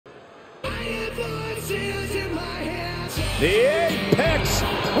The Apex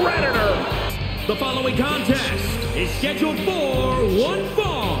Predator. The following contest is scheduled for one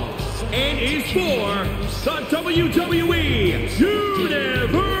fall and is for the WWE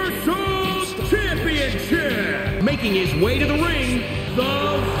Universal Championship. Making his way to the ring,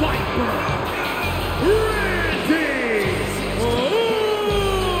 the Viper, Randy Orton.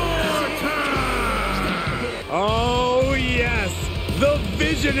 Oh, yes, the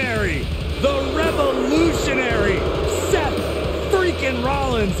visionary, the revolutionary, Seth freaking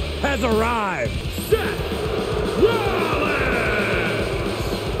Rollins has arrived. Seth Rollins!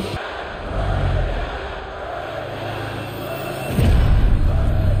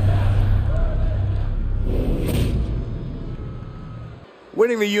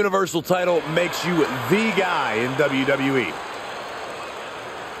 Winning the Universal title makes you the guy in WWE.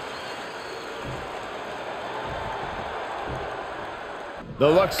 The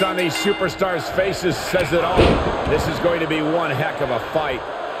looks on these superstars' faces says it all. This is going to be one heck of a fight.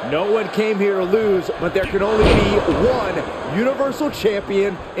 No one came here to lose, but there can only be one Universal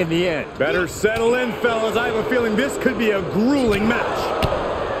Champion in the end. Better settle in, fellas. I have a feeling this could be a grueling match.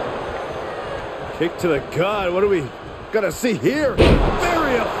 Kick to the gut. What are we gonna see here?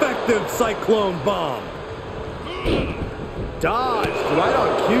 Very effective Cyclone Bomb. Dodged right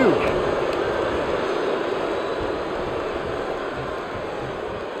on cue.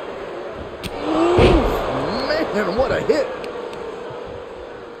 Man, what a hit.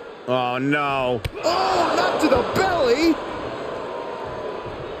 Oh, no. Oh, not to the belly.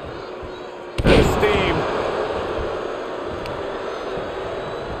 There's steam.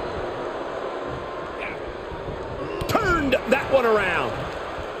 Turned that one around.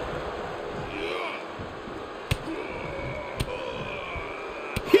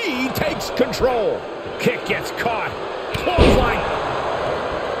 He takes control. Kick gets caught. Clothesline.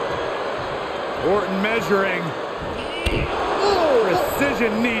 Orton measuring. Oh,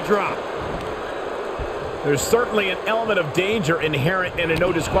 precision knee drop. There's certainly an element of danger inherent in a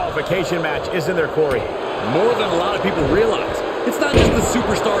no disqualification match, isn't there, Corey? More than a lot of people realize. It's not just the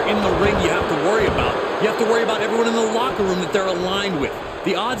superstar in the ring you have to worry about. You have to worry about everyone in the locker room that they're aligned with.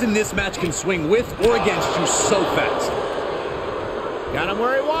 The odds in this match can swing with or against you so fast. Got him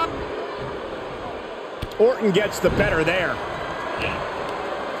where he wants. Orton gets the better there.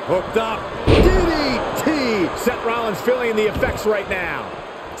 Hooked up. DDT! Seth Rollins feeling the effects right now.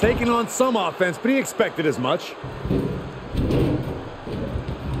 Taking on some offense, but he expected as much.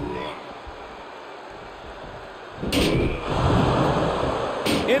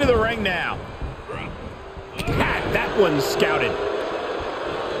 Into the ring now. Had that one scouted.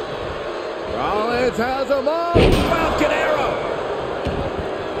 Rollins has him up. Falcon Arrow.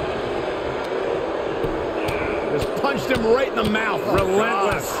 Just punched him right in the mouth. Oh,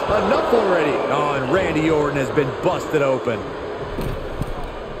 relentless. God. Enough already. Oh, and Randy Orton has been busted open.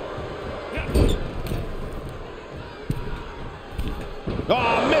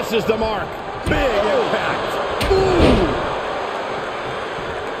 Oh, misses the mark. Big impact. Ooh.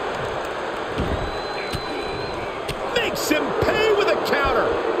 Makes him pay with a counter.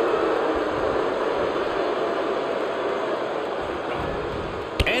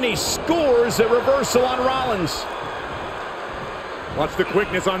 And he scores a reversal on Rollins. Watch the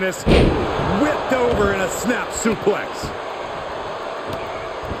quickness on this. Whipped over in a snap suplex.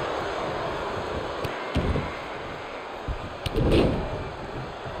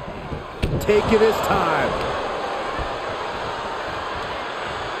 Taking his time.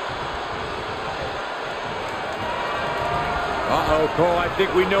 Uh-oh, Cole, I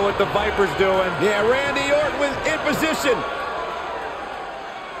think we know what the Viper's doing. Yeah, Randy Orton was in position.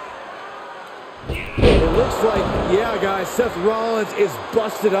 It looks like, yeah, guys, Seth Rollins is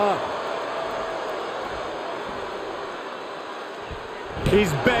busted up.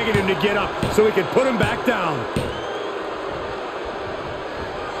 He's begging him to get up so he can put him back down.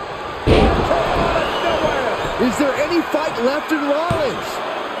 Is there any fight left in Rollins?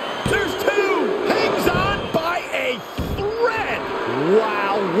 There's two! Hangs on by a thread!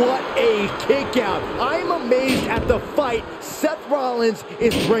 Wow, what a kick out. I'm amazed at the fight Seth Rollins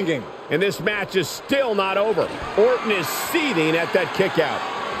is bringing. And this match is still not over. Orton is seething at that kick out.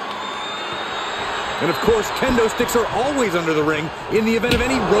 And of course, kendo sticks are always under the ring in the event of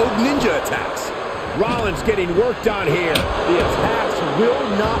any rogue ninja attacks. Rollins getting worked on here. The attacks will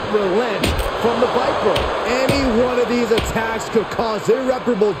not relent from the Viper. Any one of these attacks could cause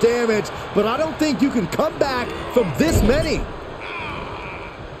irreparable damage, but I don't think you can come back from this many.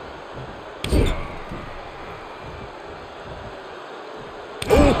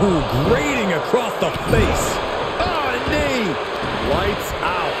 Ooh, grating across the face. Oh, a knee. Lights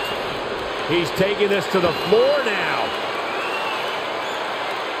out. He's taking this to the floor now.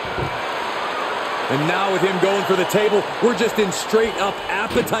 And now with him going for the table, we're just in straight-up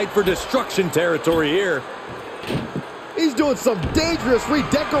appetite for destruction territory here. He's doing some dangerous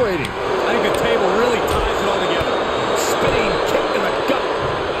redecorating. I think the table really ties it all together. Spinning kick to the gut.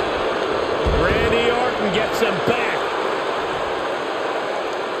 Randy Orton gets him back.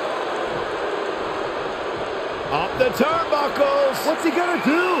 Up the turnbuckles. What's he gonna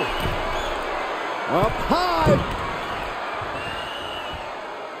do? Up high.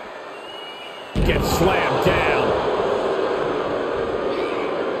 Gets slammed down.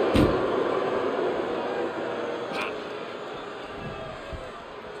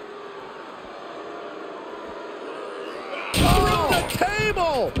 Through the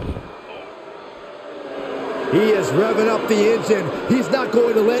table. He is revving up the engine. He's not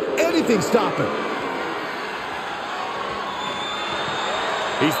going to let anything stop him.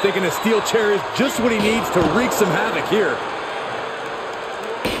 He's thinking a steel chair is just what he needs to wreak some havoc here.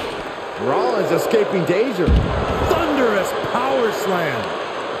 Rollins escaping danger. Thunderous power slam.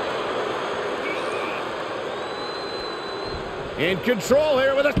 In control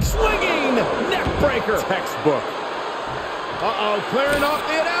here with a swinging neck breaker. Textbook. Uh-oh, clearing off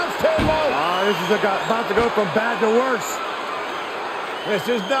the announce table. This is about to go from bad to worse. This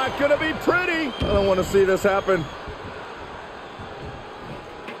is not going to be pretty. I don't want to see this happen.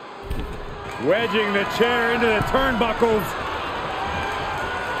 Wedging the chair into the turnbuckles.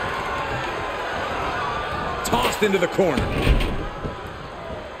 Tossed into the corner.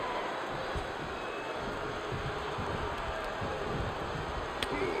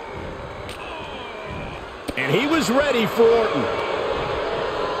 And he was ready for Orton.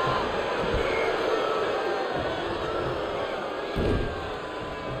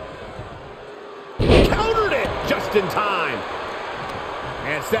 Countered it just in time.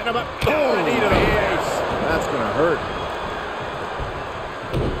 And setting him up. Oh, knee to the face. That's going to hurt.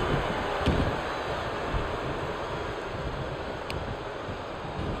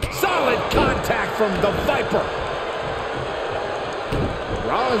 Solid contact from the Viper.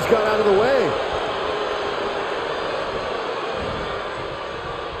 Rollins got out of the way.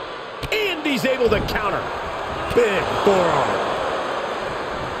 And he's able to counter. Big forearm.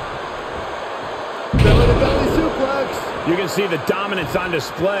 Belly-to-belly suplex. You can see the dominance on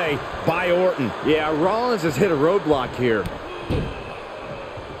display by Orton. Yeah, Rollins has hit a roadblock here.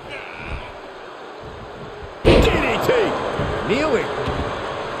 DDT. Kneeling.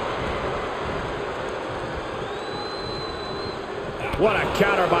 What a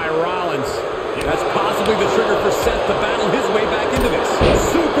counter by Rollins. That's possibly the trigger for Seth to battle his way back into this.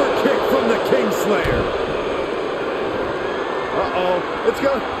 Super kick from the Kingslayer. Uh-oh. It's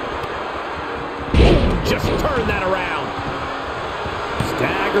going. Just turn that around.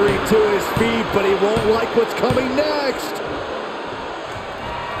 Staggering to his feet, but he won't like what's coming next.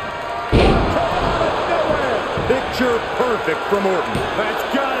 Picture perfect from Orton. That's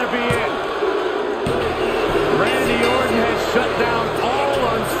gotta be it.